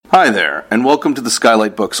Hi there, and welcome to the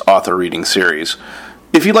Skylight Books author reading series.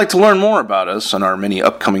 If you'd like to learn more about us and our many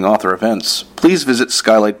upcoming author events, please visit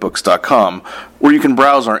skylightbooks.com, where you can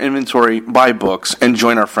browse our inventory, buy books, and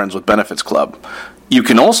join our Friends with Benefits Club. You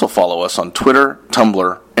can also follow us on Twitter,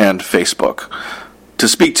 Tumblr, and Facebook. To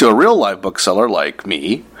speak to a real live bookseller like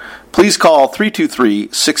me, please call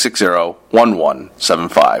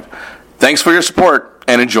 323-660-1175. Thanks for your support,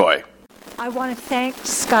 and enjoy. I want to thank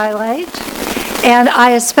Skylight, and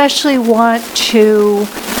I especially want to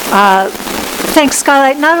thank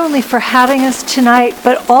Skylight not only for having us tonight,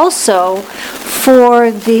 but also for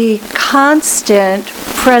the constant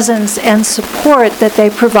presence and support that they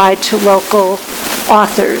provide to local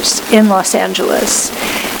authors in Los Angeles.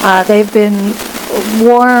 They've been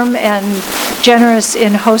warm and generous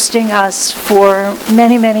in hosting us for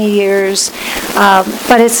many, many years,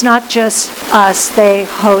 but it's not just us. They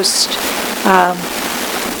host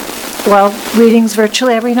readings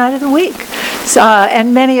virtually every night of the week.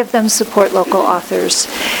 And many of them support local authors.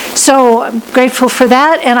 So I'm grateful for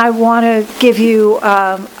that, and I want to give you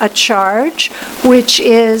a charge, which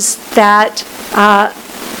is that I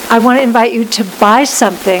want to invite you to buy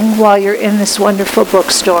something while you're in this wonderful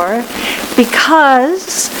bookstore,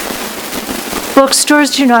 because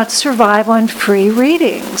bookstores do not survive on free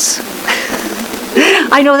readings.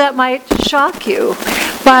 I know that might shock you,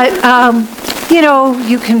 but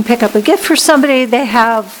you can pick up a gift for somebody. They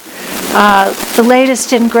have the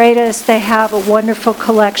latest and greatest. They have a wonderful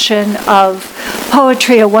collection of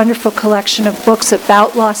poetry, a wonderful collection of books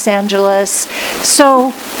about Los Angeles.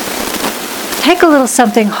 So take a little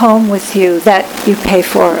something home with you that you pay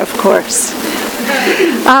for, of course.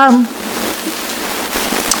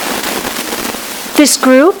 This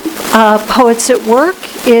group, Poets at Work,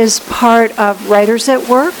 is part of Writers at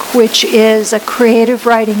Work, which is a creative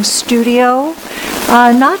writing studio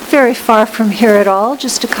not very far from here at all,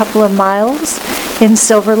 just a couple of miles in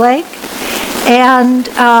Silver Lake. And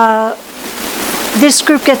this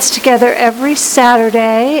group gets together every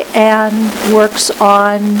Saturday and works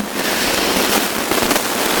on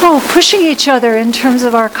pushing each other in terms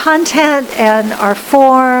of our content and our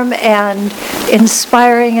form, and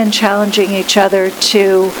inspiring and challenging each other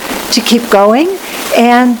to keep going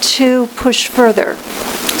and to push further.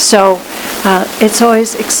 So it's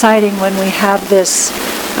always exciting when we have this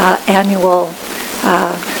annual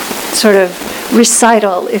sort of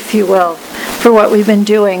recital, if you will, for what we've been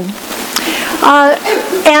doing.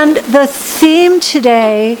 And the theme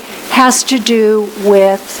today has to do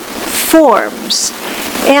with forms.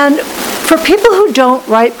 And for people who don't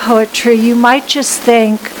write poetry, you might just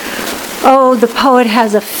think, the poet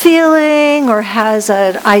has a feeling or has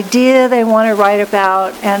an idea they want to write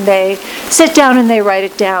about, and they sit down and they write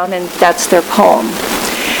it down, and that's their poem.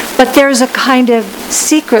 But there's a kind of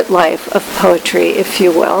secret life of poetry, if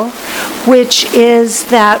you will, which is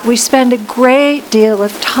that we spend a great deal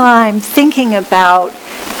of time thinking about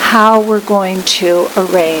how we're going to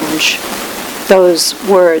arrange those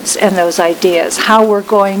words and those ideas, how we're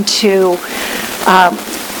going to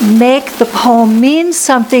make the poem mean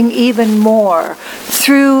something even more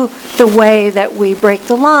through the way that we break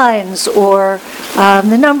the lines, or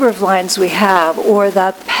the number of lines we have, or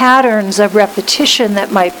the patterns of repetition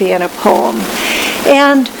that might be in a poem.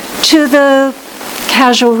 And to the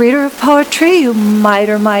casual reader of poetry, you might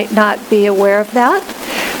or might not be aware of that,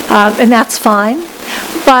 and that's fine.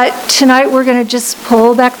 But tonight we're going to just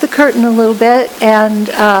pull back the curtain a little bit and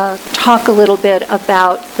talk a little bit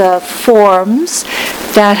about the forms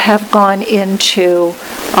that have gone into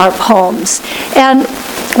our poems. And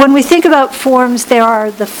when we think about forms, there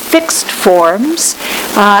are the fixed forms,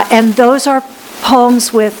 and those are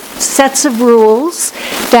poems with sets of rules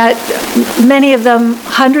that, many of them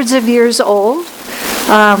hundreds of years old.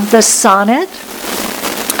 The sonnet,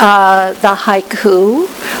 the haiku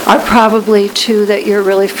are probably two that you're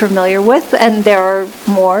really familiar with, and there are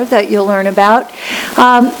more that you'll learn about.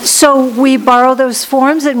 So we borrow those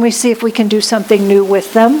forms and we see if we can do something new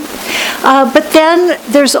with them. But then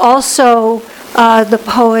there's also the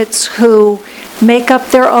poets who make up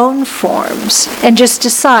their own forms and just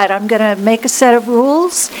decide, I'm going to make a set of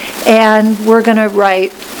rules and we're going to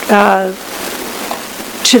write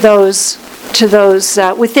to those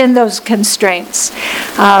within those constraints.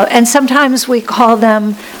 And sometimes we call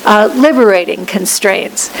them liberating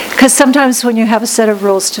constraints, because sometimes when you have a set of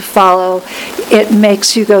rules to follow, it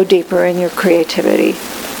makes you go deeper in your creativity.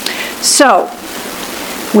 So,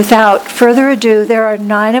 without further ado, there are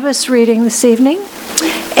 9 of us reading this evening,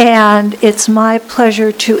 and it's my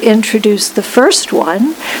pleasure to introduce the first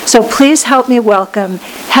one. So please help me welcome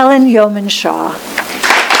Helen Yeoman Shaw.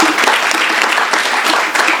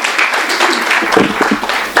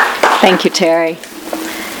 Thank you, Terry.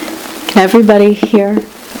 Can everybody hear?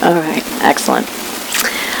 All right, excellent.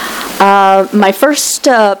 My first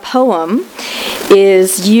poem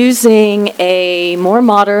is using a more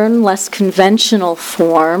modern, less conventional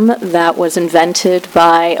form that was invented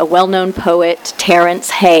by a well-known poet, Terence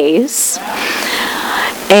Hayes.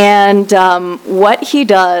 And what he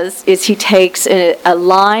does is he takes a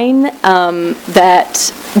line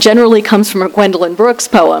that generally comes from a Gwendolyn Brooks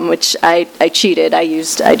poem, which I cheated. I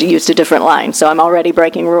used a different line, so I'm already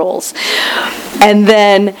breaking rules. And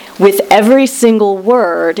then with every single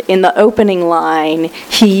word in the opening line,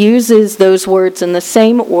 he uses those words in the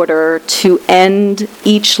same order to end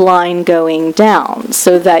each line going down,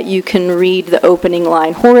 so that you can read the opening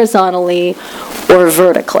line horizontally or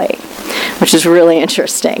vertically, which is really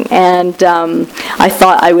interesting. And I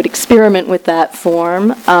thought I would experiment with that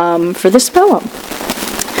form for this poem.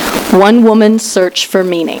 One Woman's Search for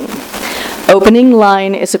Meaning. Opening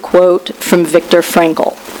line is a quote from Viktor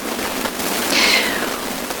Frankl.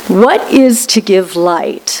 What is to give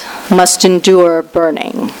light must endure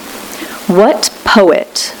burning. What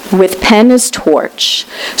poet, with pen as torch,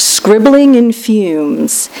 scribbling in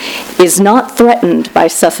fumes, is not threatened by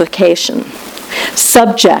suffocation,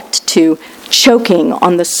 subject to choking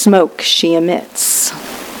on the smoke she emits?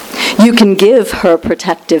 You can give her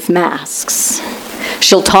protective masks.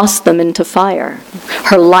 She'll toss them into fire,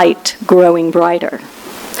 her light growing brighter,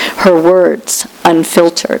 her words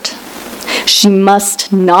unfiltered. She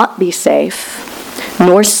must not be safe,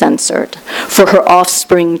 nor censored, for her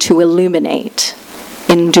offspring to illuminate,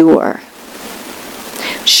 endure.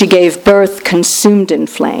 She gave birth consumed in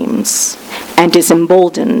flames, and is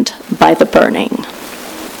emboldened by the burning.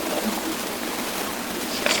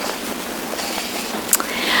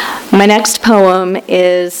 My next poem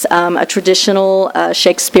is a traditional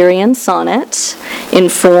Shakespearean sonnet in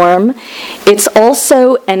form. It's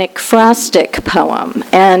also an ekphrastic poem.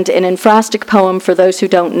 And an ekphrastic poem, for those who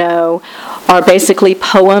don't know, are basically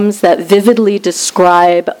poems that vividly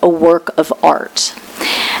describe a work of art.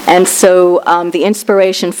 And so the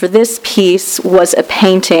inspiration for this piece was a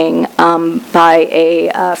painting by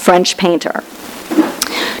a French painter.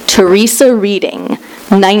 Teresa Reading,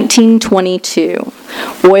 1922,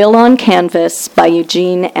 Oil on Canvas by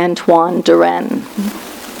Eugene Antoine Duren.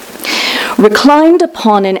 Reclined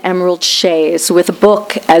upon an emerald chaise with a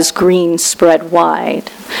book as green spread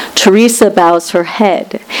wide, Teresa bows her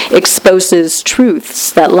head, exposes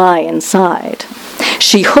truths that lie inside.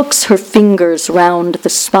 She hooks her fingers round the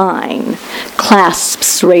spine,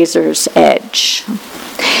 clasps razor's edge.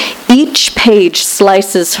 Each page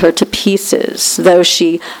slices her to pieces, though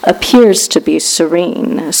she appears to be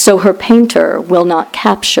serene, so her painter will not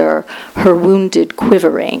capture her wounded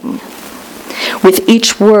quivering. With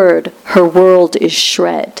each word, her world is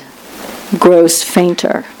shred, grows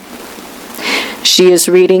fainter. She is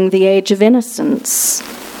reading The Age of Innocence,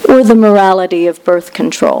 or The Morality of Birth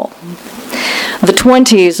Control. The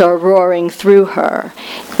 20s are roaring through her,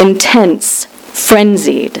 intense,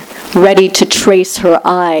 frenzied, ready to trace her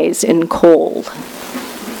eyes in coal.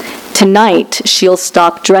 Tonight, she'll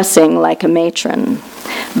stop dressing like a matron,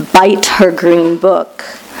 bite her green book,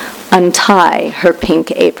 untie her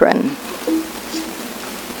pink apron.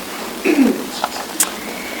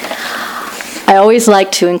 I always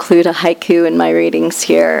like to include a haiku in my readings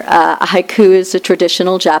here. A haiku is a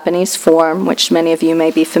traditional Japanese form, which many of you may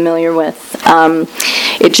be familiar with.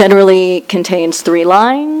 It generally contains 3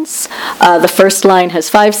 lines. The first line has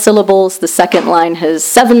 5 syllables, the second line has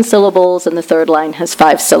 7 syllables, and the third line has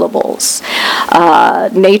 5 syllables.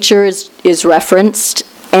 Nature is referenced,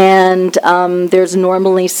 and there's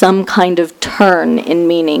normally some kind of turn in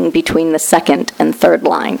meaning between the second and third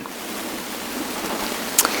line.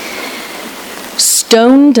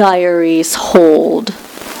 Stone diaries hold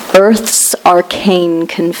Earth's arcane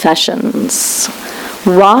confessions.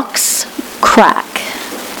 Rocks crack,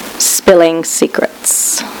 spilling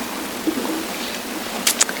secrets.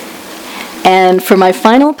 And for my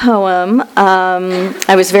final poem,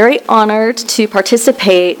 I was very honored to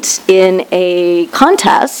participate in a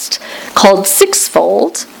contest called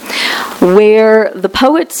Sixfold, where the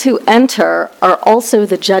poets who enter are also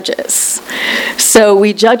the judges. So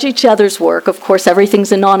we judge each other's work. Of course,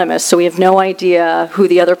 everything's anonymous, so we have no idea who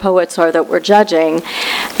the other poets are that we're judging.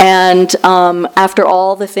 And after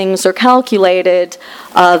all the things are calculated,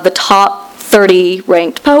 the top 30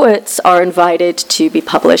 ranked poets are invited to be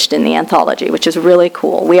published in the anthology, which is really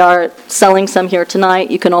cool. We are selling some here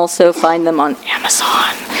tonight. You can also find them on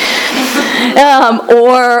Amazon.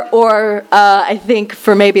 Or I think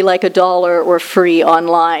for maybe like $1 or free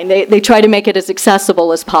online. They try to make it as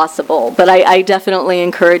accessible as possible, but I definitely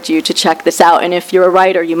encourage you to check this out. And if you're a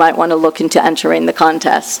writer, you might want to look into entering the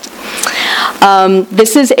contest.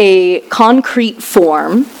 This is a concrete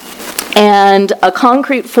form. And a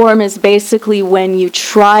concrete form is basically when you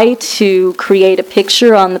try to create a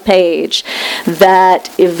picture on the page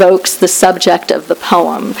that evokes the subject of the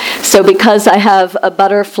poem. So because I have a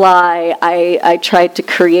butterfly, I tried to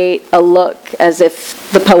create a look as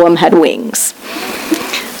if the poem had wings.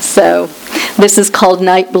 So this is called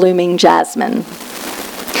Night Blooming Jasmine.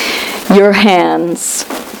 Your hands,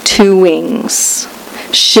 2 wings,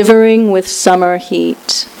 shivering with summer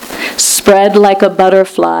heat, spread like a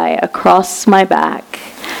butterfly across my back,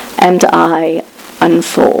 and I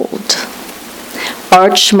unfold.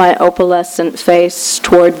 Arch my opalescent face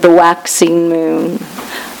toward the waxing moon,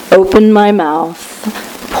 open my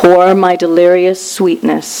mouth, pour my delirious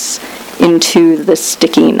sweetness into the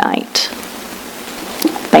sticky night.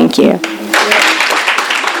 Thank you.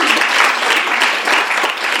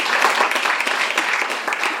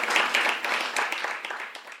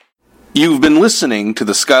 You've been listening to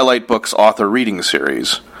the Skylight Books author reading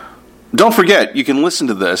series. Don't forget, you can listen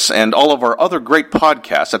to this and all of our other great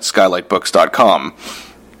podcasts at skylightbooks.com.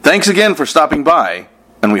 Thanks again for stopping by,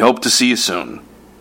 and we hope to see you soon.